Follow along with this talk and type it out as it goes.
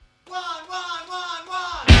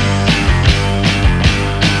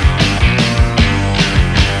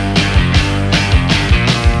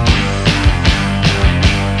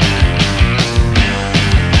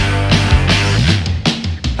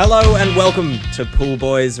Welcome to Pool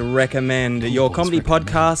Boys Recommend, your comedy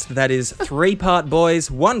podcast that is 3-part boys,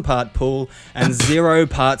 1 part pool, and 0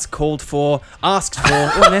 parts called for, asked for,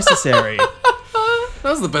 or necessary. That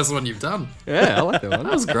was the best one you've done. Yeah, I like that one.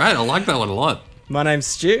 That was great. I like that one a lot. My name's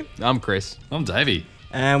Stu, I'm Chris. I'm Davey.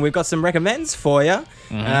 and we've got some recommends for you,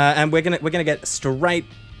 and we're gonna get straight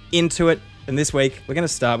into it. And this week we're gonna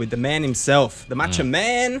start with the man himself, the Macho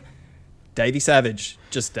Man, Davey Savage.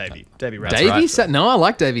 Just Davey. Davey Ratz. Davey No, I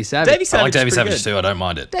like Davey Savage. Davey Savage. I like Davey is pretty Savage good. too. I don't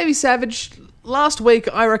mind it. Davey Savage, last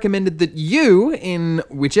week I recommended that you, in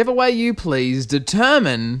whichever way you please,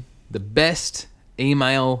 determine the best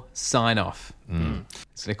email sign-off.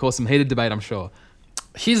 It's going to cause some heated debate, I'm sure.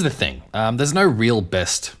 Here's the thing. There's no real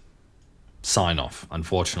best sign-off,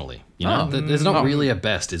 unfortunately. You know, there's not really a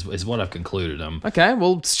best, is what I've concluded. Okay,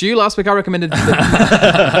 well, Stu, last week I recommended...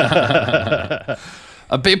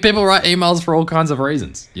 People write emails for all kinds of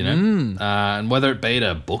reasons, you know? And whether it be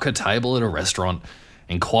to book a table at a restaurant,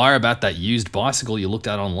 inquire about that used bicycle you looked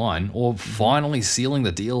at online, or finally sealing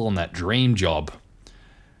the deal on that dream job.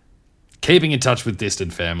 Keeping in touch with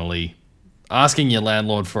distant family, asking your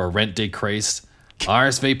landlord for a rent decrease,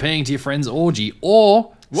 RSVPing to your friend's orgy,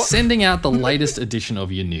 or sending out the latest edition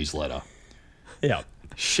of your newsletter. Yeah.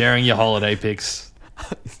 Sharing your holiday pics,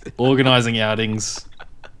 organising outings,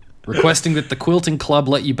 requesting that the quilting club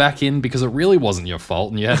let you back in because it really wasn't your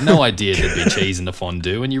fault and you had no idea there'd be cheese in the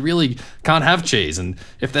fondue and you really can't have cheese, and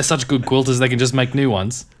if they're such good quilters they can just make new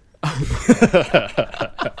ones.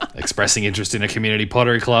 Expressing interest in a community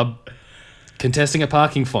pottery club, contesting a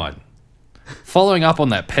parking fine, following up on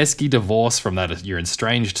that pesky divorce from that your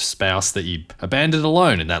estranged spouse that you abandoned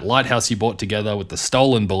alone in that lighthouse you bought together with the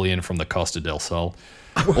stolen bullion from the Costa del Sol,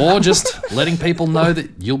 or just letting people know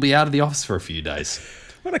that you'll be out of the office for a few days.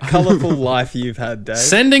 What a colourful life you've had, Dave.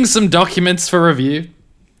 Sending some documents for review,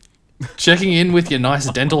 checking in with your nice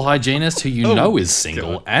dental hygienist who you know is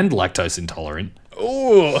single and lactose intolerant,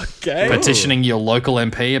 Ooh, okay. petitioning your local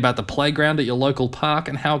MP about the playground at your local park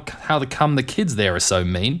and how the kids there are so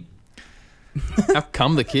mean, How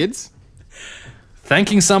come the kids?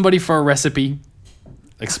 thanking somebody for a recipe,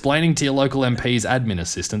 explaining to your local MP's admin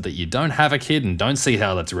assistant that you don't have a kid and don't see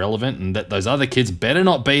how that's relevant, and that those other kids better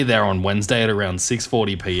not be there on Wednesday at around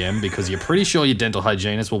 6:40 p.m. because you're pretty sure your dental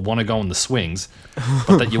hygienist will want to go on the swings,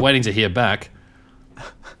 but that you're waiting to hear back.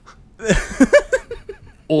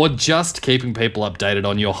 Or just keeping people updated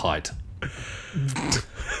on your height.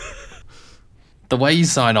 The way you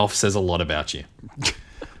sign off says a lot about you.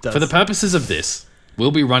 For the purposes of this, we'll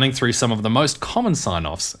be running through some of the most common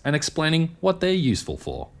sign-offs and explaining what they're useful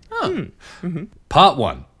for. Part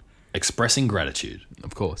 1, expressing gratitude.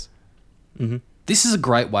 Of course. This is a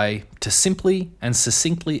great way to simply and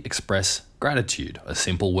succinctly express gratitude. A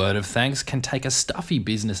simple word of thanks can take a stuffy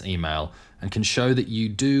business email and can show that you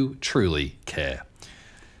do truly care.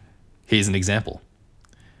 Here's an example.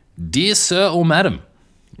 Dear Sir or Madam,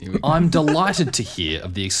 I'm delighted to hear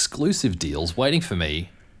of the exclusive deals waiting for me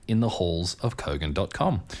in the halls of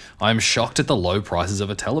Kogan.com. I'm shocked at the low prices of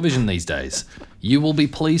a television these days. You will be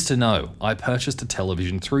pleased to know I purchased a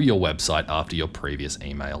television through your website after your previous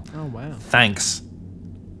email. Oh, wow. Thanks,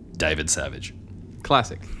 David Savage.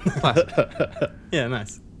 Classic. Yeah,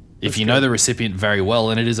 nice. If you know the recipient very well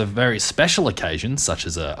and it is a very special occasion, such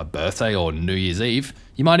as a birthday or New Year's Eve,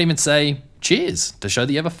 you might even say cheers to show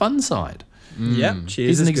that you have a fun side. Yeah, cheers.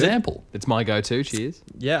 Here's an is good. example. It's my go-to. Cheers.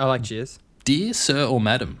 Yeah, I like cheers. Dear Sir or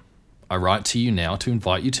Madam, I write to you now to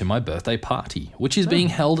invite you to my birthday party, which is being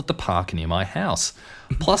held at the park near my house.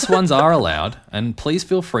 Plus ones are allowed, and please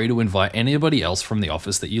feel free to invite anybody else from the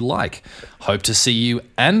office that you like. Hope to see you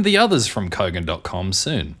and the others from Kogan.com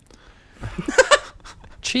soon.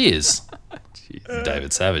 Cheers.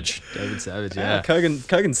 David Savage. David Savage, Yeah.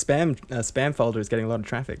 Kogan's spam folder is getting a lot of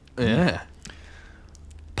traffic. Yeah.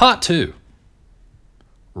 Part 2.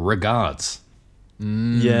 Regards.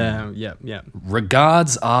 Yeah.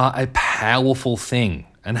 Regards are a powerful thing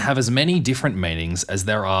and have as many different meanings as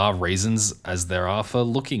there are reasons as there are for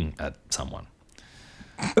looking at someone.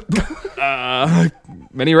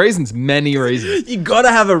 Many reasons. You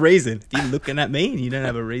gotta have a reason. If you're looking at me and you don't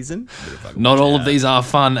have a reason. Not all of these are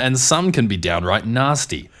fun, and some can be downright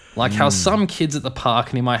nasty. Like how some kids at the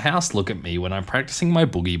park near my house look at me when I'm practicing my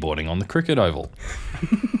boogie boarding on the cricket oval.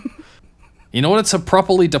 In order to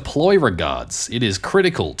properly deploy regards, it is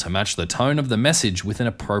critical to match the tone of the message with an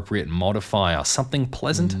appropriate modifier. Something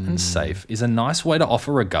pleasant and safe is a nice way to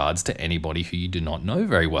offer regards to anybody who you do not know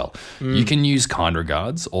very well. You can use kind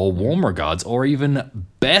regards or warm regards or even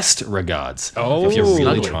best regards if you're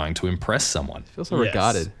really trying to impress someone. Feel so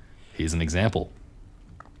regarded. Here's an example.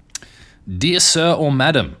 Dear Sir or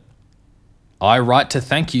Madam, I write to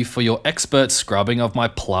thank you for your expert scrubbing of my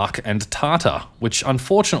plaque and tartar, which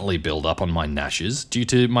unfortunately build up on my gnashes due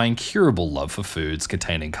to my incurable love for foods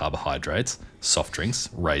containing carbohydrates, soft drinks,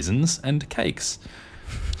 raisins, and cakes.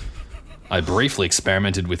 I briefly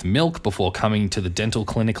experimented with milk before coming to the dental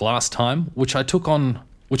clinic last time, which I look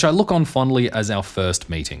on fondly as our first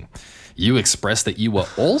meeting. You expressed that you were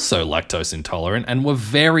also lactose intolerant and were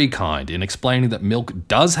very kind in explaining that milk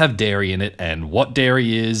does have dairy in it and what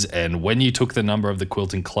dairy is, and when you took the number of the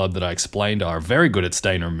quilting club that I explained are very good at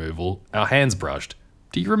stain removal, our hands brushed.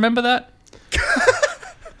 Do you remember that?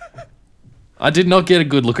 I did not get a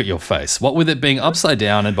good look at your face, what with it being upside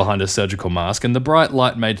down and behind a surgical mask, and the bright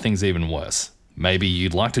light made things even worse. Maybe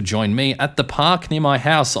you'd like to join me at the park near my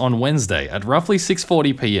house on Wednesday at roughly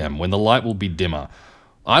 6:40 p.m. when the light will be dimmer.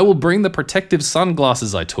 I will bring the protective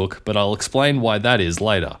sunglasses I took, but I'll explain why that is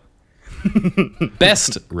later.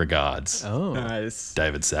 Best regards, Nice.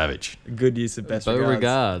 David Savage. Good use of best Beau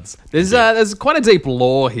regards. regards. There's quite a deep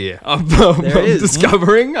lore here. I'm is.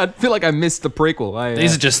 discovering. I feel like I missed the prequel.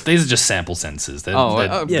 These are just sample sentences. They're not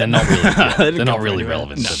really they're not really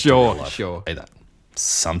relevant. to Sure, real life. sure. Say that.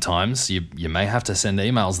 Sometimes you may have to send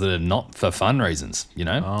emails that are not for fun reasons, you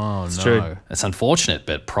know? Oh, no. true. It's unfortunate,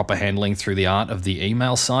 but proper handling through the art of the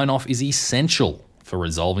email sign-off is essential for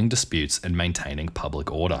resolving disputes and maintaining public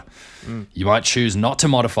order. You might choose not to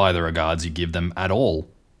modify the regards you give them at all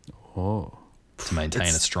to maintain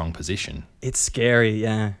a strong position. It's scary,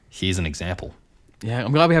 yeah. Here's an example. Yeah,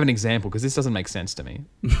 I'm glad we have an example because this doesn't make sense to me.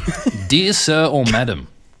 Dear Sir or Madam,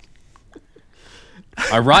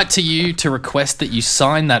 I write to you to request that you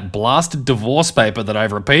sign that blasted divorce paper that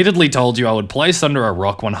I've repeatedly told you I would place under a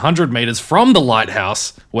rock 100 meters from the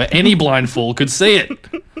lighthouse where any blind fool could see it.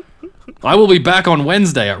 I will be back on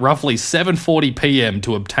Wednesday at roughly 7:40 p.m.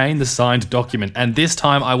 to obtain the signed document, and this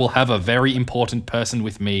time I will have a very important person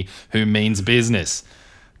with me who means business.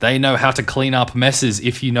 They know how to clean up messes,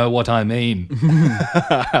 if you know what I mean.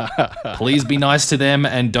 Please be nice to them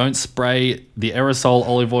and don't spray the aerosol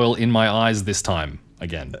olive oil in my eyes this time.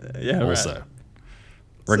 Again, yeah, also.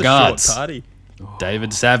 right. Regards, It's a short party.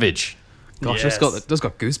 David Savage. Gosh, Yes. just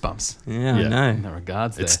got goosebumps. Yeah, Yeah. I know. In the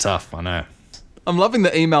regards there. It's tough, I know. I'm loving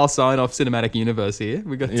the email sign-off cinematic universe here.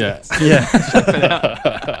 We got Yeah. Yeah.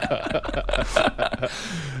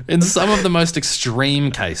 In some of the most extreme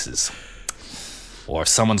cases, or if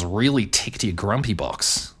someone's really ticked your grumpy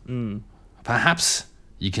box, perhaps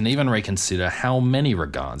you can even reconsider how many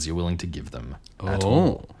regards you're willing to give them at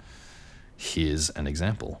all. Here's an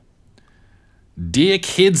example. Dear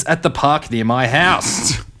kids at the park near my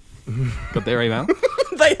house, Got their email.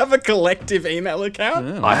 They have a collective email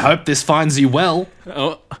account? I hope this finds you well,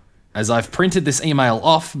 Oh, as I've printed this email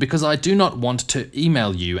off because I do not want to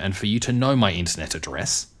email you and for you to know my internet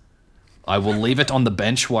address. I will leave it on the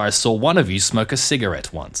bench where I saw one of you smoke a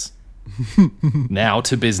cigarette once. Now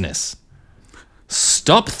to business.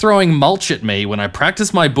 Stop throwing mulch at me when I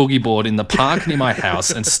practice my boogie board in the park near my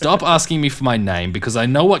house, and stop asking me for my name because I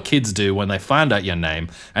know what kids do when they find out your name,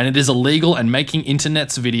 and it is illegal, and making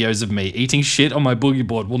internet's videos of me eating shit on my boogie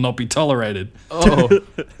board will not be tolerated.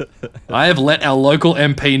 I have let our local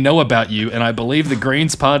MP know about you, and I believe the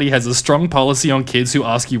Greens Party has a strong policy on kids who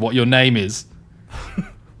ask you what your name is.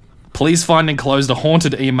 Please find enclosed a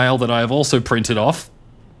haunted email that I have also printed off.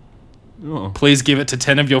 Please give it to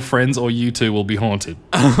 10 of your friends or you too will be haunted.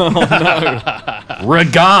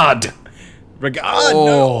 Regard, Regard?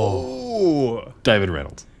 No. David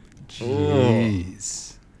Reynolds.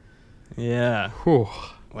 jeez. Yeah. Whew.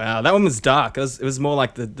 Wow, that one was dark. It was more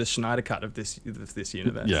like the Schneider cut of this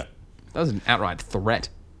universe. Yeah. That was an outright threat.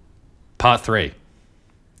 Part 3.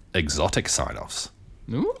 Exotic sign-offs.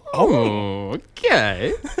 Ooh,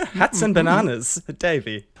 okay. Hats and bananas,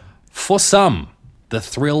 Davey. For some, the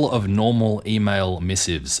thrill of normal email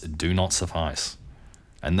missives do not suffice,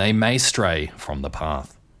 and they may stray from the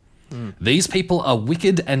path. These people are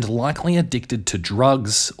wicked and likely addicted to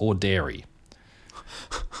drugs or dairy.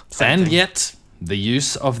 And yet, the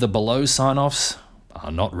use of the below sign-offs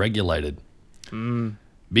are not regulated.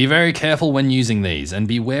 Be very careful when using these, and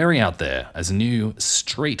be wary out there as new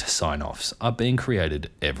street sign-offs are being created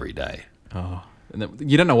every day. And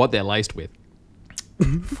you don't know what they're laced with.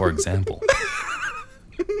 For example,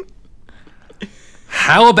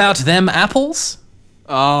 how about them apples?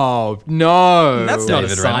 Oh, no. That's not a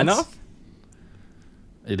David sign Reynolds. off.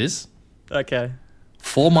 It is. Okay.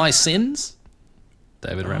 For my sins,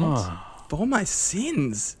 David Reynolds. For my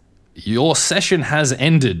sins. Your session has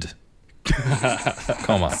ended.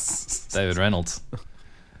 Comma. David Reynolds.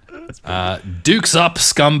 Dukes up,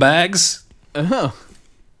 scumbags. Uh-huh.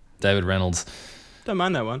 David Reynolds. Don't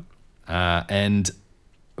mind that one. And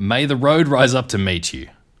May the road rise up to meet you.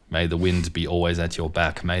 May the wind be always at your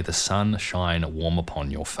back. May the sun shine warm upon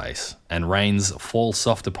your face, and rains fall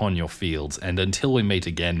soft upon your fields. And until we meet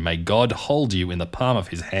again, may God hold you in the palm of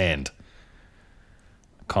his hand.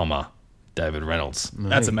 Comma, David Reynolds.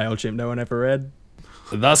 That's a MailChimp no one ever read.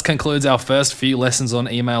 Thus concludes our first few lessons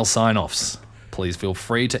on email sign-offs. Please feel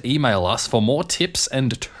free to email us for more tips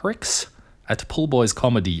and tricks at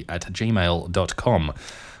poolboyscomedy@gmail.com.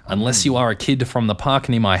 Unless you are a kid from the park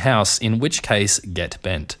near my house, in which case, get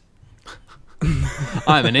bent.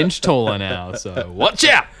 I'm an inch taller now, so watch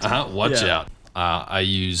out. Watch out. I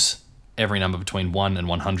use every number between 1 and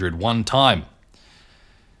 100 one time.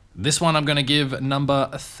 This one I'm going to give number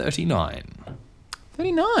 39.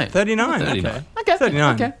 39. 39. 39. Okay.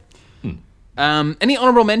 39. Okay. Any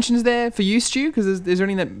honourable mentions there for you, Stu? Because is there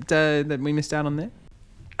anything that we missed out on there?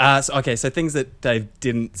 So things that Dave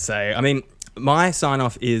didn't say. I mean, my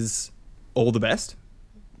sign-off is all the best.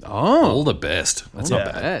 Oh. All the best. That's not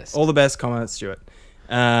bad. Best. All the best, Stuart.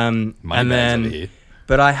 Money bags over here.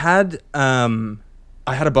 But I had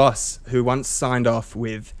a boss who once signed off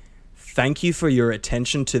with, "Thank you for your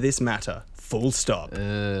attention to this matter. Full stop."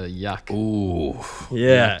 Yuck. Ooh.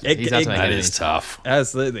 Yeah, He's had to make That it is tough.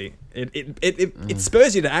 absolutely. It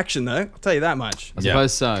spurs you to action, though. I'll tell you that much. I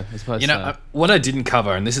suppose so. You know, what I didn't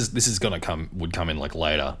cover, and this is gonna would come in like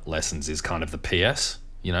later lessons, is kind of the PS.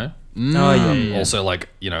 You know. Oh yeah. Also, like,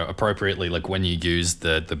 you know, appropriately, like when you use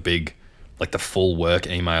the big, like the full work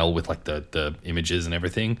email with like the images and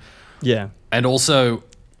everything. Yeah. And also,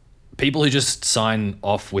 people who just sign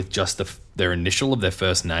off with just their initial of their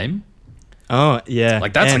first name. Oh yeah.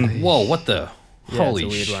 Like that's And- like, whoa, what the? Holy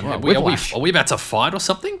it's a weird shit. one. Are Whiplash. we about to fight or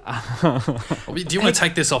something? Do you want to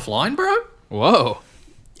take this offline, bro? Whoa.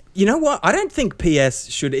 You know what? I don't think PS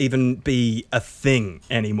should even be a thing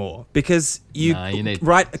anymore because you need-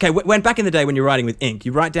 write. Okay, when back in the day when you're writing with ink,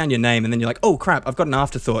 you write down your name and then you're like, oh crap, I've got an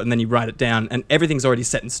afterthought, and then you write it down and everything's already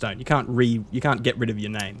set in stone. You can't get rid of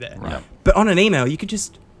your name there. Right. But on an email, you could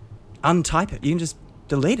just untype it. You can just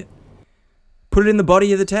delete it. Put it in the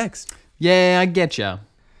body of the text. Yeah, I get you.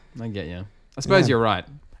 I suppose you're right.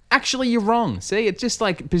 Actually, you're wrong. See, it's just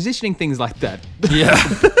like positioning things like that. Yeah.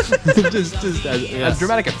 just as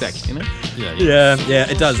dramatic effect, you know? Yeah. Yeah,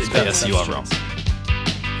 it does. It does. Yes, you are wrong.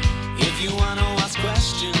 If you want to ask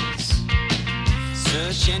questions,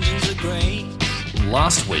 search engines are great.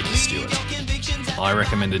 Last week, Stuart, I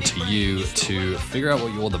recommended to you to figure out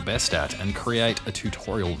what you're the best at and create a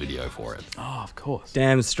tutorial video for it. Oh, of course.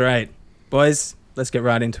 Damn straight, boys. Let's get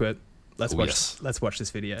right into it. Let's Oh, watch. yes. Let's watch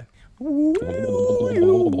this video.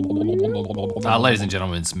 Ladies and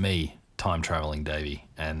gentlemen, it's me, time traveling Davey,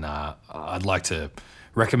 and I'd like to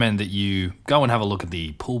recommend that you go and have a look at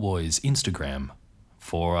the Pool Boys Instagram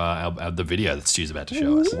for the video that Stu's about to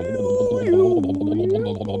show us.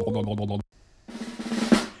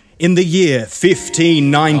 In the year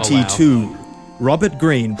 1592, Robert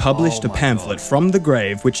Greene published a pamphlet from the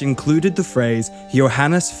grave which included the phrase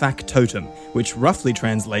Johannes Factotum, which roughly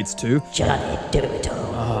translates to Johnny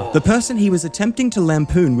Do-It-All. the person he was attempting to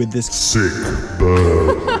lampoon with this sick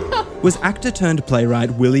bird was actor-turned-playwright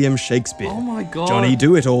William Shakespeare. Oh my God. Johnny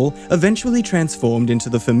Do-It-All eventually transformed into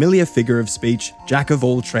the familiar figure of speech, jack of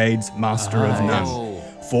all trades, master of none.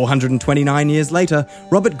 429 years later,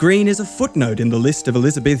 Robert Greene is a footnote in the list of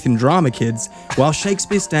Elizabethan drama kids, while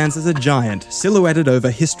Shakespeare stands as a giant, silhouetted over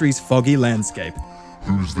history's foggy landscape.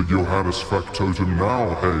 Who's the Johannes Factotum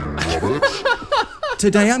now, hey, Robert?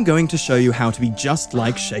 Today I'm going to show you how to be just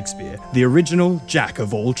like Shakespeare, the original jack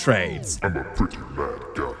of all trades. I'm a pretty bad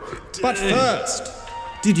guy. But first,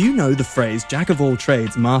 did you know the phrase jack of all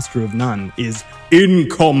trades, master of none is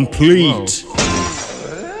incomplete?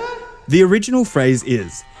 The original phrase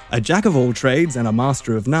is, a jack of all trades and a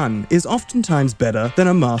master of none is oftentimes better than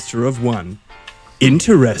a master of one.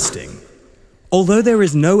 Interesting. Although there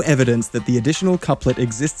is no evidence that the additional couplet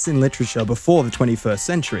exists in literature before the 21st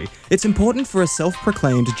century, it's important for a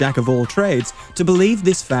self-proclaimed jack of all trades to believe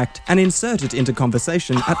this fact and insert it into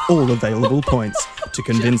conversation at all available points, to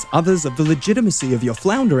convince others of the legitimacy of your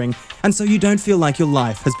floundering, and so you don't feel like your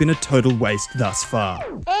life has been a total waste thus far.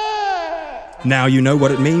 Now you know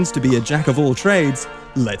what it means to be a jack of all trades,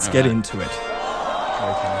 let's get into it.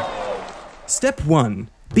 Step 1.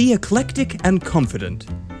 Be eclectic and confident.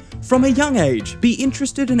 From a young age, be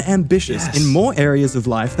interested and ambitious in more areas of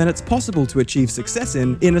life than it's possible to achieve success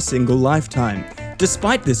in a single lifetime.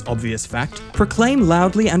 Despite this obvious fact, proclaim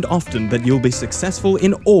loudly and often that you'll be successful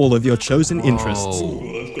in all of your chosen interests.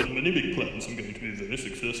 got many big plans. I'm going to be very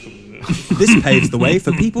successful. This paves the way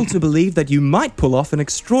for people to believe that you might pull off an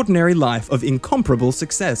extraordinary life of incomparable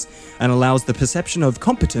success and allows the perception of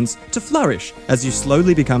competence to flourish as you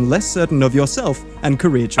slowly become less certain of yourself and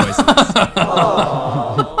career choices.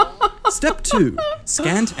 Step 2.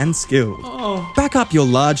 Scant and skilled. Back up your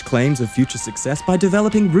large claims of future success by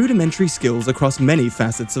developing rudimentary skills across many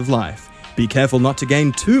facets of life. Be careful not to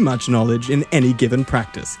gain too much knowledge in any given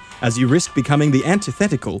practice, as you risk becoming the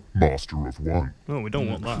antithetical Master of one. Oh, we don't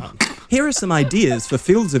want that. Here are some ideas for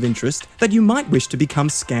fields of interest that you might wish to become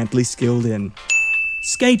scantily skilled in.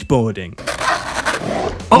 Skateboarding.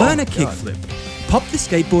 Learn a kickflip. Pop the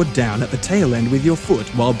skateboard down at the tail end with your foot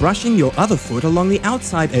while brushing your other foot along the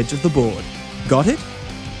outside edge of the board. Got it?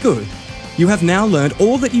 Good. You have now learned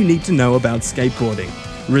all that you need to know about skateboarding.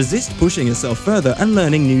 Resist pushing yourself further and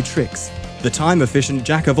learning new tricks. The time-efficient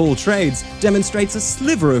jack of all trades demonstrates a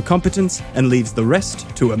sliver of competence and leaves the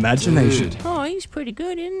rest to imagination. Oh, he's pretty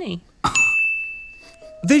good, isn't he?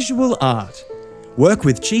 Visual art. Work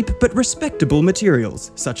with cheap but respectable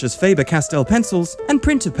materials, such as Faber-Castell pencils and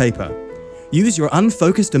printer paper. Use your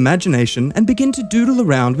unfocused imagination and begin to doodle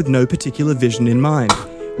around with no particular vision in mind.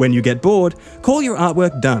 When you get bored, call your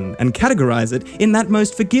artwork done and categorize it in that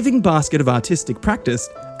most forgiving basket of artistic practice,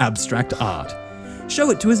 abstract art. Show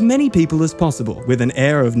it to as many people as possible with an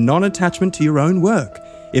air of non-attachment to your own work.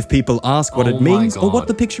 If people ask what Oh it my means or what God.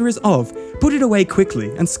 the picture is of, put it away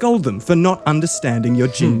quickly and scold them for not understanding your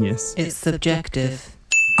genius. It's subjective.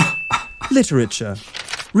 Literature.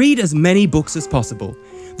 Read as many books as possible.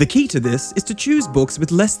 The key to this is to choose books with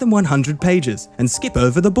less than 100 pages and skip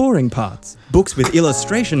over the boring parts. Books with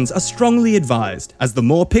illustrations are strongly advised, as the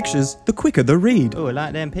more pictures, the quicker the read. Oh, I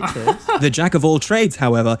like them pictures. The jack of all trades,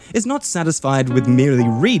 however, is not satisfied with merely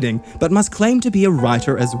reading, but must claim to be a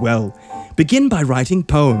writer as well. Begin by writing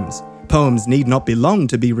poems. Poems need not be long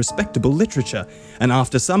to be respectable literature, and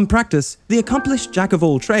after some practice, the accomplished jack of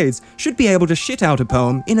all trades should be able to shit out a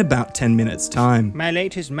poem in about 10 minutes' time. My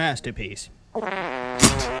latest masterpiece.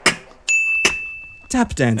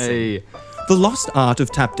 Tap dancing. Hey. The lost art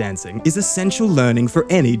of tap dancing is essential learning for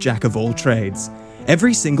any jack of all trades.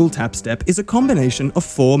 Every single tap step is a combination of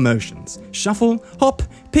 4 motions: shuffle, hop,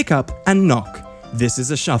 pick up, and knock. This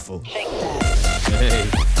is a shuffle.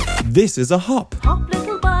 This is a hop.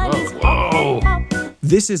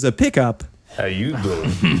 This is a pick up. How you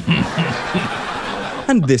doing?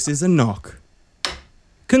 And this is a knock.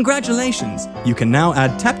 Congratulations! You can now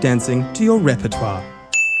add tap dancing to your repertoire.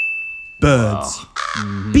 Birds.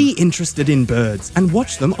 Be interested in birds and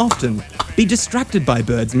watch them often. Be distracted by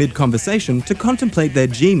birds mid-conversation to contemplate their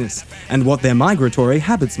genus and what their migratory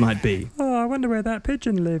habits might be. Oh, I wonder where that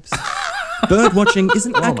pigeon lives. Bird watching is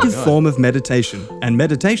an active form of meditation, and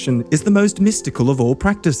meditation is the most mystical of all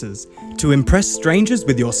practices. To impress strangers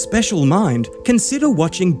with your special mind, consider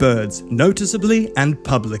watching birds noticeably and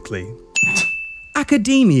publicly.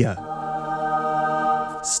 Academia.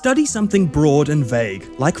 Study something broad and vague,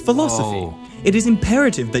 like philosophy. Oh. It is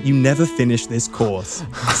imperative that you never finish this course.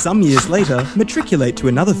 Some years later, matriculate to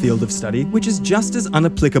another field of study which is just as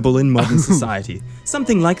unapplicable in modern society,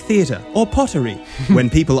 something like theatre or pottery.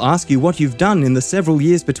 When people ask you what you've done in the several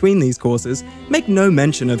years between these courses, make no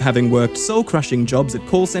mention of having worked soul-crushing jobs at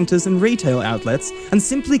call centres and retail outlets, and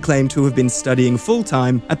simply claim to have been studying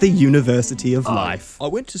full-time at the University of Life. I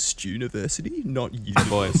went to Stuniversity, not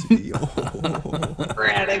university.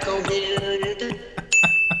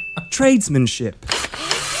 Tradesmanship.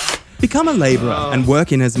 Become a labourer and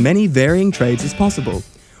work in as many varying trades as possible.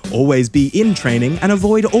 Always be in training and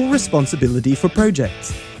avoid all responsibility for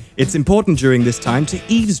projects. It's important during this time to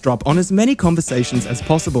eavesdrop on as many conversations as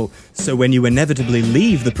possible, so when you inevitably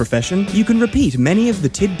leave the profession, you can repeat many of the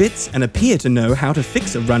tidbits and appear to know how to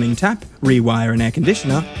fix a running tap, rewire an air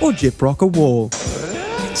conditioner, or gyprock a wall.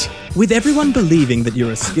 With everyone believing that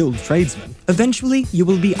you're a skilled tradesman, eventually you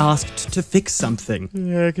will be asked to fix something.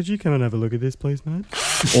 Yeah, could you come and have a look at this, please, mate?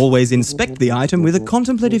 Always inspect the item with a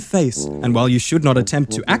contemplative face, and while you should not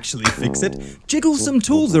attempt to actually fix it, jiggle some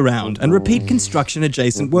tools around and repeat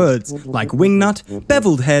construction-adjacent words like wingnut,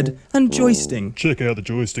 beveled head, and joisting. Check out the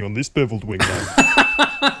joystick on this beveled wing,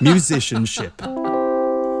 mate. Musicianship.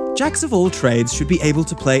 Jacks of all trades should be able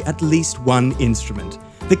to play at least one instrument.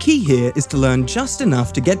 The key here is to learn just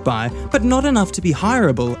enough to get by, but not enough to be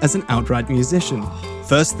hireable as an outright musician.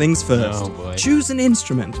 First things first, choose an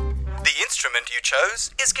instrument. The instrument you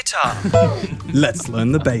chose is guitar. Let's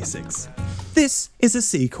learn the basics. This is a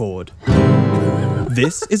C chord.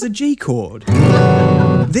 This is a G chord.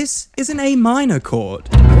 This is an A minor chord.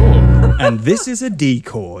 And this is a D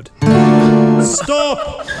chord.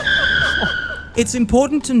 Stop! It's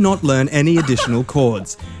important to not learn any additional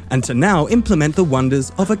chords, and to now implement the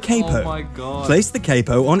wonders of a capo. Oh my God. Place the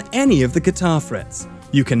capo on any of the guitar frets.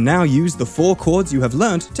 You can now use the 4 chords you have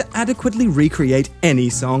learnt to adequately recreate any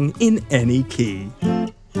song in any key.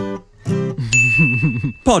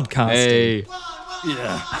 Podcasting.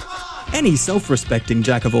 Hey. Any self-respecting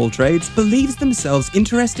jack of all trades believes themselves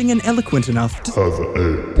interesting and eloquent enough to... Have a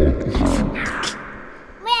podcast.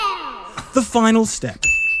 The final step,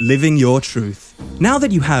 living your truth. Now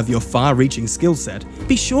that you have your far-reaching skill set,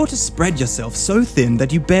 be sure to spread yourself so thin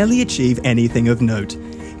that you barely achieve anything of note.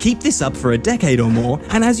 Keep this up for a decade or more,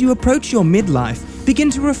 and as you approach your midlife, begin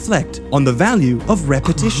to reflect on the value of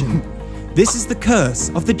repetition. This is the curse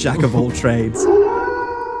of the jack of all trades.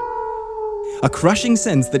 A crushing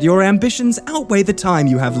sense that your ambitions outweigh the time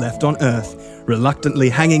you have left on Earth, reluctantly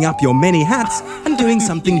hanging up your many hats and doing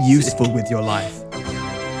something useful with your life.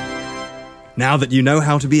 Now that you know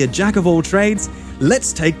how to be a jack of all trades,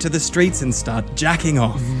 let's take to the streets and start jacking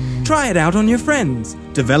off. Try it out on your friends,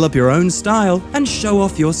 develop your own style, and show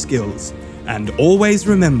off your skills. And always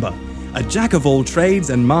remember, a jack of all trades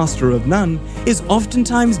and master of none is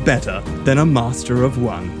oftentimes better than a master of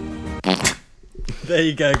one. There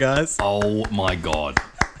you go, guys. Oh my god.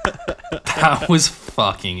 That was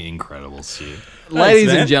fucking incredible, Stu. Ladies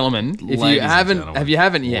man. and gentlemen, if Ladies you and haven't, gentlemen. if you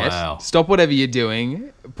haven't yet, Wow. stop whatever you're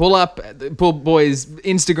doing. Pull boys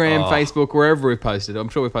Instagram, Facebook, wherever we've posted. I'm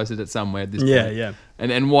sure we've posted it somewhere at this Yeah, point. yeah.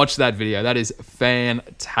 And watch that video. That is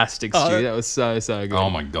fantastic, Stu. That was so good. Oh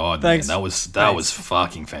my god, Thanks. man. That was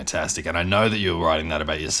fucking fantastic. And I know that you were writing that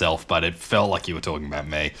about yourself, but it felt like you were talking about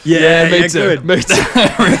me. Yeah, me yeah, too. good. Me too.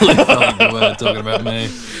 I really felt like you were talking about me.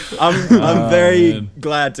 I'm very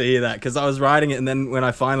glad to hear that, because I was writing it, and then when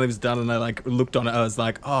I finally was done and I looked on it, I was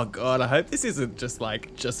like, oh god, I hope this isn't just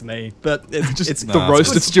me. But it's the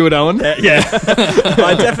roast of Stuart Owen. yeah.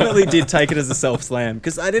 I definitely did take it as a self-slam,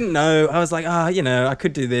 because I didn't know. I was like, I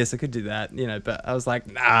could do this, I could do that, but I was like,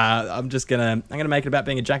 nah, I'm gonna make it about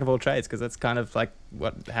being a jack of all trades, because that's kind of like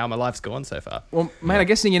how my life's gone so far. Well, mate, I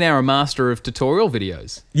guess you're now a master of tutorial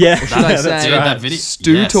videos. Yeah, Should I that's say Dude, right. that video.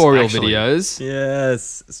 Tutorial yes, actually. videos.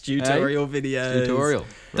 Yes, tutorial videos. Tutorial.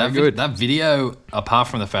 That, Very good. that video, apart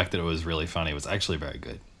from the fact that it was really funny, was actually very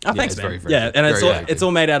good. Oh, thanks, it's man. very, very yeah, good. and Very, very it's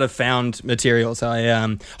all made out of found material. So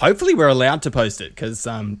I hopefully we're allowed to post it, because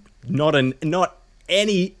not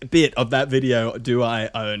any bit of that video do I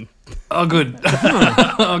own. Oh, good.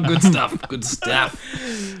 Oh, good stuff. Good stuff.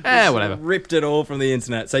 Whatever. Ripped it all from the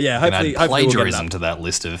internet. So yeah, And hopefully add we'll get it plagiarism up. to that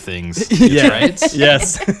list of things. Yeah. Trades.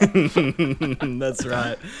 Yes, that's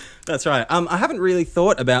right. That's right. I haven't really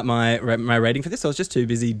thought about my rating for this. I was just too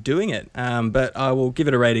busy doing it. But I will give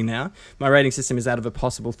it a rating now. My rating system is out of a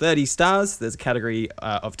possible 30 stars. There's a category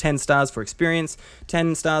of 10 stars for experience,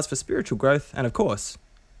 10 stars for spiritual growth, and of course,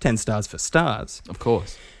 10 stars for stars. Of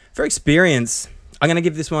course. For experience, I'm going to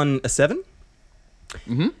give this one a 7.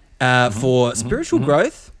 For spiritual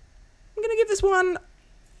growth, I'm going to give this one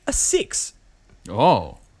a 6.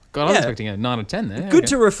 Oh. God, I was Yeah. expecting a 9 or 10 there. Good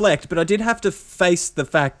to reflect, but I did have to face the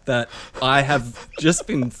fact that I have just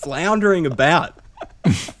been floundering about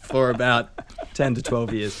for about 10 to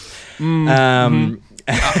 12 years.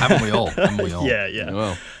 Haven't we all? Haven't we all? Yeah.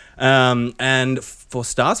 Well, And for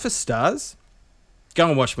stars, go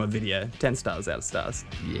and watch my video. 10 stars out of stars.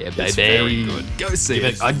 yeah, It's baby. very good. Go see Give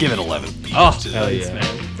it. it, I'd give it 11. Oh, Hell thanks, yeah. man.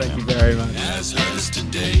 Thank you very much. As hers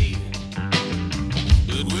today,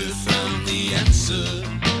 but we found the answer.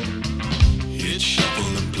 Hit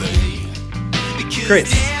shuffle and play. Because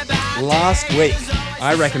Chris, everybody last week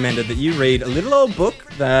I recommended that you read a little old book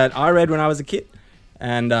that I read when I was a kid,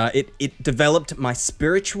 and it developed my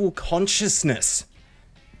spiritual consciousness.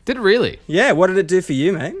 Did it really? Yeah, what did it do for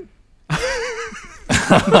you, mate?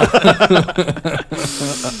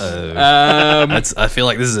 I feel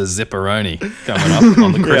like this is a zipperoni coming up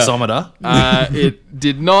on the Chrisometer. It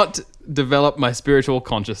did not develop my spiritual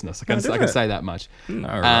consciousness. I can did it? say that much.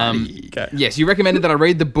 Alrighty. Okay. Yes, you recommended that I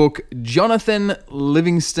read the book Jonathan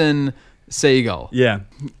Livingston Seagull. Yeah.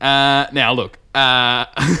 Now, look,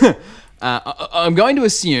 I'm going to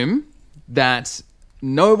assume that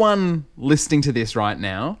no one listening to this right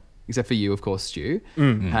now, except for you, of course, Stu,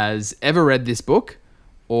 has ever read this book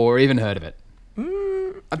or even heard of it.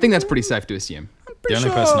 I think that's pretty safe to assume. The only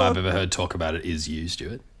person I've ever heard talk about it is you,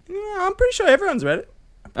 Stuart. Yeah, I'm pretty sure everyone's read it.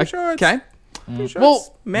 I'm pretty sure it's, Okay. pretty sure Well, it's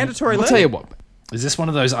mandatory I'll learning. tell you what. Is this one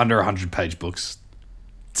of those under 100-page books?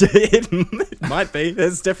 It might be.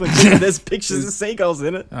 There's definitely there's pictures of seagulls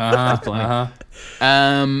in it.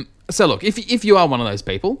 So look, if you are one of those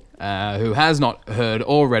people who has not heard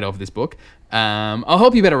or read of this book, I'll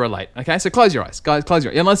help you better relate. Okay, so close your eyes, guys. Close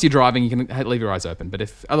your eyes. Unless you're driving, you can leave your eyes open. But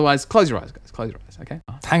if otherwise, close your eyes, guys. Close your eyes. Okay.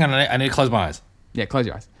 Hang on, I need to close my eyes. Yeah, close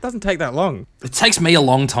your eyes. Doesn't take that long. It takes me a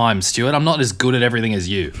long time, Stuart. I'm not as good at everything as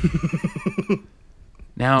you.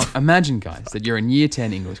 Now, imagine, guys, that you're in year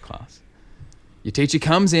 10 English class. Your teacher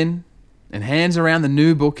comes in and hands around the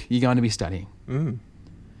new book you're going to be studying.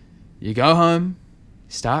 You go home,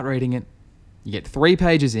 start reading it, you get 3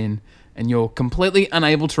 pages in, and you're completely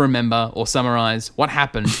unable to remember or summarize what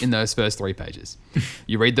happened in those first 3 pages.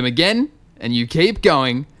 You read them again, and you keep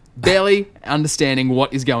going, barely understanding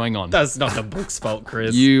what is going on. That's not the book's fault,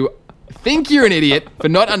 Chris. You think you're an idiot for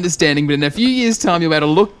not understanding, but in a few years' time, you'll be able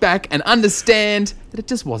to look back and understand that it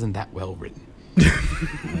just wasn't that well written.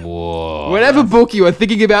 Whoa. Whatever book you are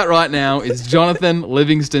thinking about right now is Jonathan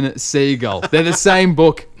Livingston Seagull. They're the same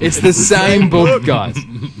book. It's the same book, guys.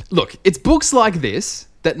 Look, it's books like this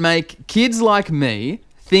that make kids like me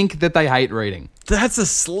think that they hate reading. That's a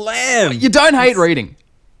slam. You don't hate reading.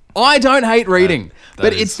 I don't hate reading. That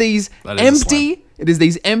But is- it's these that is a slam. it is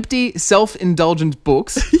these empty, self-indulgent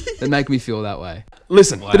books that make me feel that way.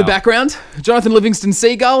 Listen, bit of Wow. background. Jonathan Livingston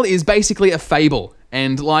Seagull is basically a fable.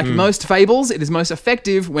 And like most fables, it is most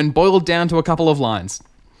effective when boiled down to a couple of lines.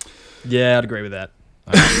 Yeah, I'd agree with that.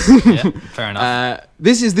 Yeah, fair enough.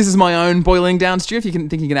 This is my own boiling down, Stu. If you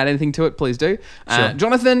think you can add anything to it, please do. Sure.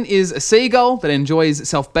 Jonathan is a seagull that enjoys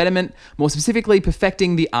self-betterment, more specifically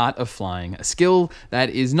perfecting the art of flying, a skill that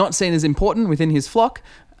is not seen as important within his flock.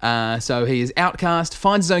 So he is outcast,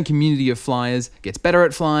 finds his own community of flyers, gets better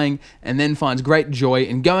at flying, and then finds great joy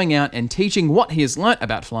in going out and teaching what he has learnt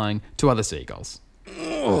about flying to other seagulls.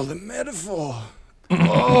 Oh, the metaphor.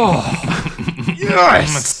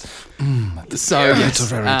 So yes,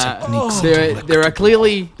 there are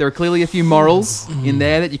clearly a few morals in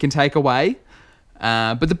there that you can take away,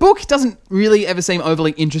 but the book doesn't really ever seem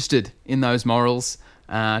overly interested in those morals.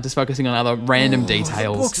 Just focusing on other random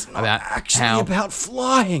details about how. about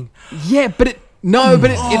flying. Yeah, but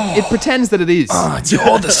it pretends that it is.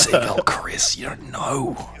 You're the seagull, Chris. You don't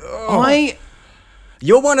know.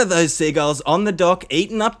 You're one of those seagulls on the dock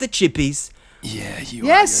eating up the chippies, Yeah, you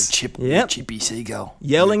Yes. Yep. chippy seagull.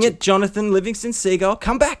 yelling at Jonathan Livingston Seagull,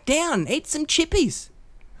 come back down, eat some chippies.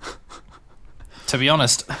 To be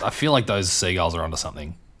honest, I feel like those seagulls are onto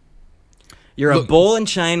something. You're a ball and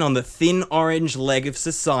chain on the thin orange leg of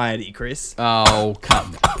society, Chris. Oh,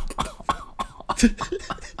 come on.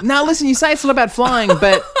 Now, listen, you say it's not about flying,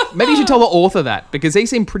 but maybe you should tell the author that, because he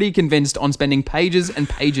seemed pretty convinced on spending pages and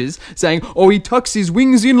pages saying, oh, he tucks his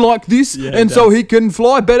wings in like this, and so he can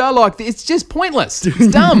fly better like this. It's just pointless. It's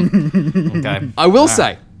dumb. Okay. I will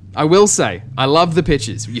say, I love the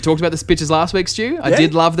pictures. You talked about the pictures last week, Stu. I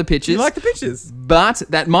did love the pictures. You like the pictures? But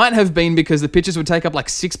that might have been because the pictures would take up like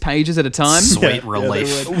 6 pages at a time. Sweet relief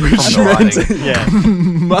they from the writing. Yeah,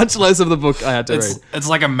 Much less of the book I had to read. It's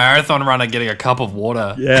like a marathon runner getting a cup of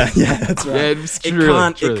water. yeah, that's right. Yeah, it's It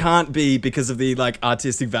truly, it can't be because of the like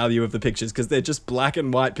artistic value of the pictures, because they're just black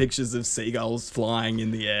and white pictures of seagulls flying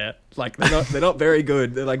in the air. Like they're not very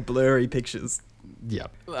good. They're like blurry pictures.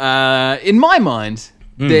 Yep. In my mind,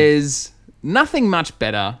 there's nothing much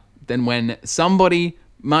better than when somebody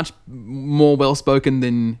much more well-spoken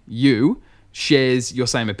than you shares your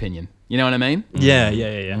same opinion. You know what I mean? Yeah.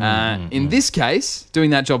 In this case,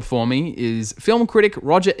 doing that job for me is film critic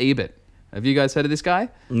Roger Ebert. Have you guys heard of this guy?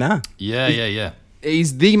 Nah. Yeah.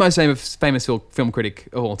 He's the most famous film critic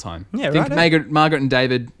of all time. Yeah, I think right. Margaret and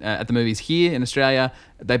David at the movies here in Australia,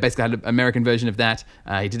 they basically had an American version of that.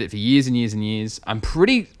 He did it for years and years and years.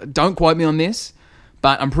 Don't quote me on this,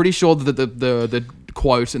 but I'm pretty sure that the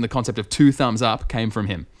quote and the concept of 2 thumbs up came from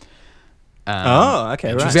him. Oh,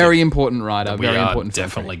 okay, right. Very important writer, We very are important film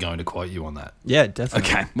definitely going to quote you on that. Yeah, definitely.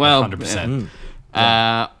 critic. Okay, well, 100%.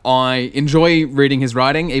 I enjoy reading his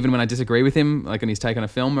writing, even when I disagree with him, like on his take on a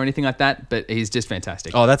film or anything like that, but he's just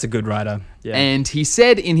fantastic. Oh, that's a good writer. Yeah. And he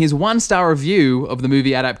said in his 1-star review of the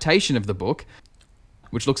movie adaptation of the book,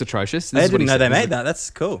 which looks atrocious. I didn't know they made that. That's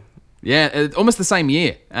cool. Yeah, almost the same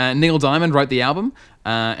year. Neil Diamond wrote the album,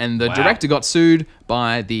 and the director got sued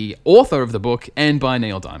by the author of the book and by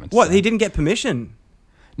Neil Diamond. What? So- He didn't get permission?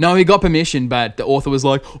 No, he got permission, but the author was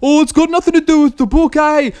like, oh, it's got nothing to do with the book,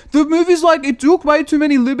 hey? The movie's like, it took way too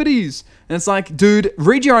many liberties. And it's like, dude,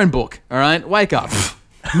 read your own book, all right? Wake up.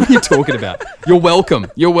 What are you talking about? You're welcome.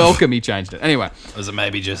 You're welcome he changed it. Anyway. Was it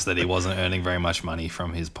maybe just that he wasn't earning very much money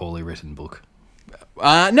from his poorly written book?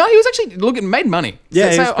 No, he was actually, made money.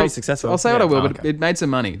 Yeah, he was I'll- pretty successful. I'll say what I will, but okay. it made some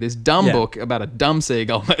money. This dumb Yeah. book about a dumb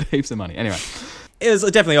seagull made heaps of money. Anyway. It was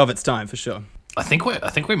definitely of its time, for sure. I think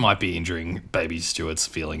we might be injuring baby Stuart's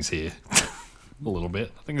feelings here a little bit.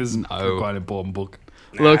 I think this is quite an important book.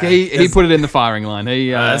 Look, he put it in the firing line.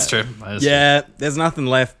 That's true. That's Yeah, there's nothing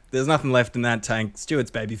left. There's nothing left in that tank.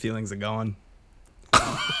 Stuart's baby feelings are gone.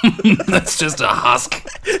 true. That's just a husk.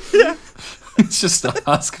 Yeah. It's just a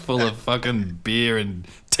husk full of fucking beer and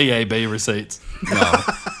TAB receipts. No.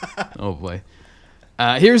 Oh boy.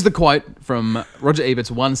 Here's the quote from Roger Ebert's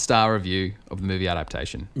 1-star review of the movie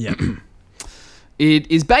adaptation. Yeah. It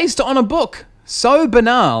is based on a book so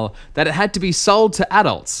banal that it had to be sold to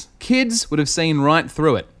adults. Kids would have seen right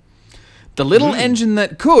through it. The Little Engine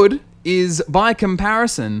That Could is, by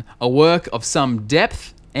comparison, a work of some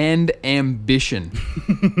depth and ambition.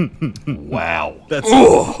 Wow. That's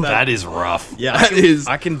That is rough. yeah. That is-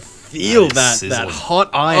 I can feel That is that sizzling. hot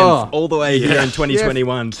iron all the way here in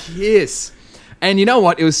 2021. Yes. And you know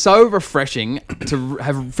what? It was so refreshing to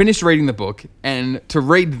have finished reading the book and to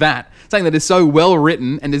read that, something that is so well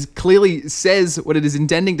written and is clearly says what it is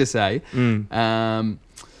intending to say.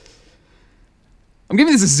 I'm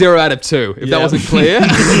giving this a 0 out of 2, if that Yeah. wasn't clear.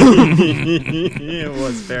 It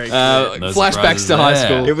was very clear. No Flashbacks surprises to high there.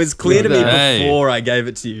 school. It was clear to me Hey. before I gave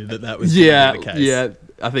it to you that was Yeah, the case. yeah,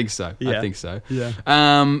 I think so. I Yeah. think so. Yeah.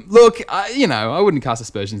 Look, I wouldn't cast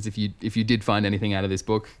aspersions if you did find anything out of this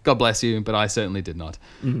book. God bless you, but I certainly did not.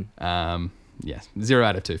 Yeah, 0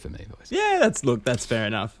 out of 2 for me, boys. Yeah, that's fair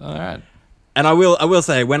enough. All right. And I will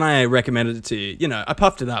say, when I recommended it to you, I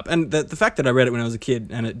puffed it up, and the fact that I read it when I was a kid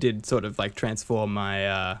and it did sort of like transform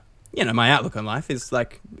my my outlook on life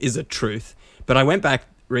is a truth. But I went back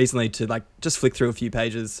recently to just flick through a few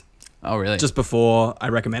pages Oh, really? just before I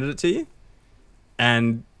recommended it to you,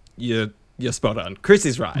 and you're spot on. Chris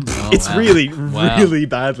is right. It's wow. really, Wow. really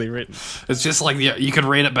badly written. It's just like you could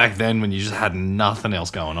read it back then when you just had nothing else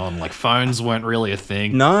going on. Like phones weren't really a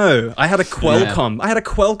thing. No, I had a Qualcomm. I had a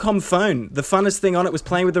Qualcomm phone. The funnest thing on it was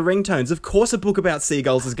playing with the ringtones. Of course, a book about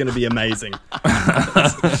seagulls is going to be amazing.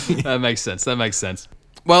 That makes sense. That makes sense.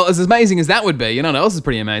 Well, as amazing as that would be, you know what else is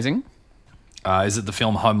pretty amazing? Is it the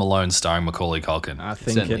film Home Alone starring Macaulay Culkin? I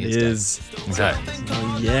think Certainly it is, is. Okay.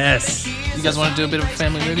 Yes. You guys want to do a bit of a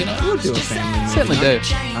family movie night? We'll do a family movie. Certainly do.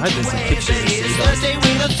 I hope there's some pictures of It's seagulls. Thursday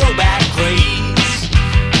with a throwback craze.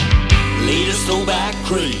 Latest throwback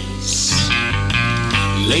craze.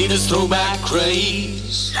 Latest throwback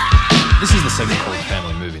craze. This is the segment called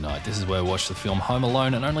Family Movie Night. This is where we watch the film Home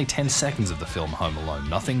Alone and only 10 seconds of the film Home Alone.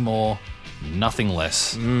 Nothing more, nothing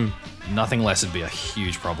less. Nothing less would be a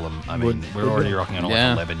huge problem. I mean, we're already rocking on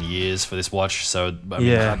Yeah. 11 years for this watch, so I mean,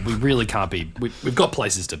 Yeah. we really can't be. We've got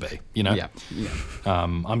places to be, you know? Yeah.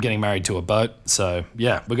 I'm getting married to a boat, so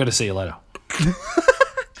yeah, we're going to see you later.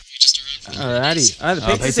 Alrighty. Oh, the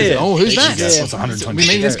pizza's Pizza's- here. oh, who's that? Yes, what's 120? We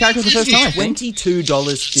meet this character for the first time, I think.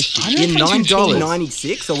 $22.50 in $22.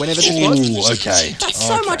 1996 or whenever this was. Ooh, okay. That's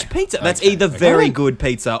so much pizza. That's either very good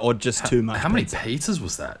pizza or just too much. How many pizza. pizzas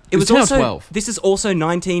was that? It was 10 or also 12. This is also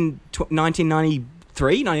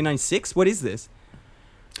 1993, 1996. What is this?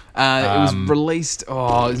 It was released, it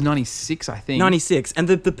was 96, I think. 96. And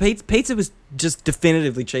the pizza was just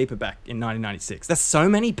definitively cheaper back in 1996. That's so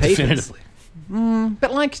many pizzas. Definitively.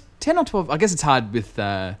 But like 10 or 12, I guess it's hard with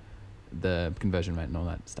the conversion rate and all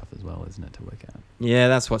that stuff as well, isn't it, to work out? Yeah,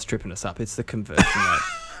 that's what's tripping us up. It's the conversion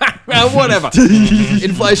rate. Well, whatever.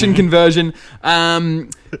 Inflation conversion.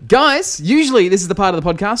 Guys, usually this is the part of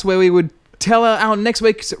the podcast where we would tell our next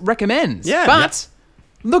week's recommends. Yeah. But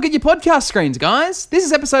look at your podcast screens, guys. This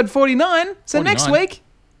is episode 49. So next 49. week,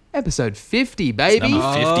 episode 50, baby.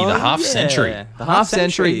 Number 50, the half century. The Half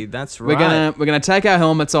century. That's right. We're gonna take our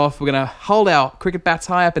helmets off. We're gonna hold our cricket bats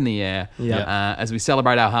high up in the air. Yeah. As we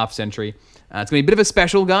celebrate our half century. It's gonna be a bit of a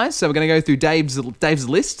special, guys. So we're gonna go through Dave's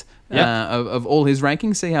list. Of all his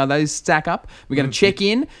rankings, see how those stack up. We're going to check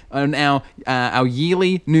in on our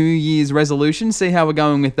yearly New Year's resolutions, see how we're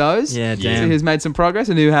going with those. Yeah, See damn. who's made some progress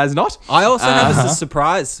and who has not. I also have a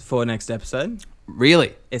surprise for next episode.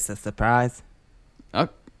 Really? It's a surprise. Oh,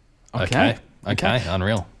 Okay.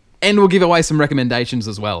 Unreal. And we'll give away some recommendations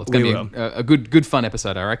as well. It's going We to be a good fun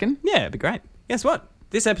episode, I reckon. Yeah, it'd be great. Guess what?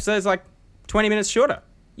 This episode's like 20 minutes shorter.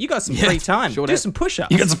 You got some free time. short Do ep. some push-ups.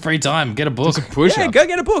 You got some free time. Get a book. Push Yeah, up. go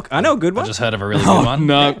get a book. I know a good I one. just heard of a really good one.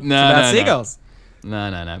 No, It's about no. seagulls.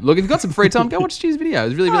 No. Look, if you've got some free time, go watch Stu's video.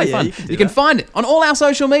 It's really, really yeah, fun. you can do You can that. find it on all our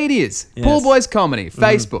social medias. Yes. Pool Boys Comedy,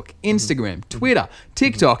 Facebook, Instagram, Twitter,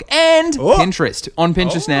 TikTok, and Oh. Pinterest. On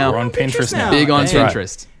Pinterest now. We're on Pinterest now. Big on That's right.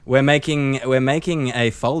 Pinterest. We're making a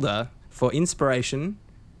folder for inspiration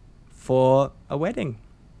for a wedding.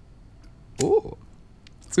 Ooh.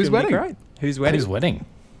 It's Who's gonna be wedding? great. Who's wedding? Whose wedding?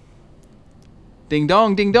 Ding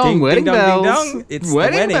dong, ding dong, Ding, wedding ding dong, bells. ding dong. It's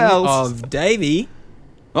wedding the wedding bells. of Davey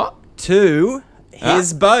Oh, to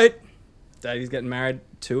his boat. Davey's getting married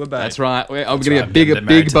to a boat. That's right. I'm going to right, get I'm big getting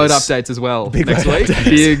married to boat this. updates as well Big next boat week. updates.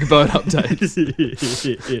 Big boat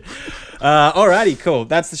updates. Alrighty, cool.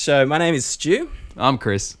 That's the show. My name is Stu. I'm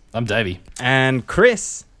Chris. I'm Davey. And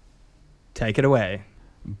Chris, take it away.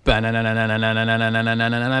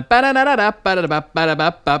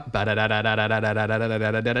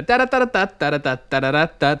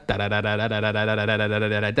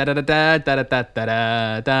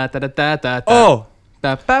 Oh!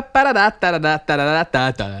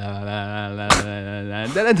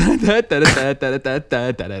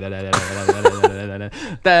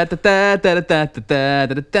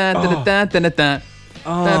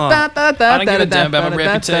 I don't give a damn about my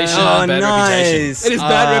reputation. Oh, Bad nice. reputation. It is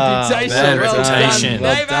bad reputation. bad Well done, reputation.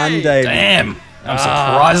 Well Davey. done, Davey. Damn. I'm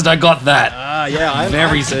surprised I got that. Yeah, I'm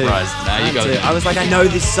Very too. surprised. Nah, you got it. I was like, I know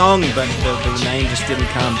this song, but the name just didn't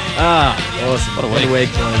come. Awesome. What a week, boys.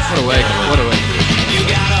 What a week. What a week. You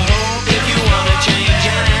gotta hope if you wanna change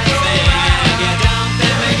anything. And if you don't,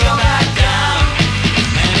 then we go back down.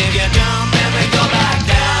 And if you don't, then we go back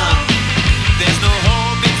down. There's no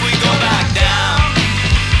hope if we go back down.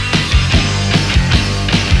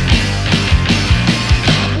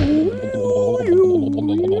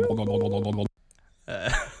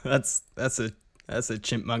 That's a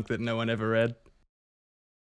chipmunk that no one ever read.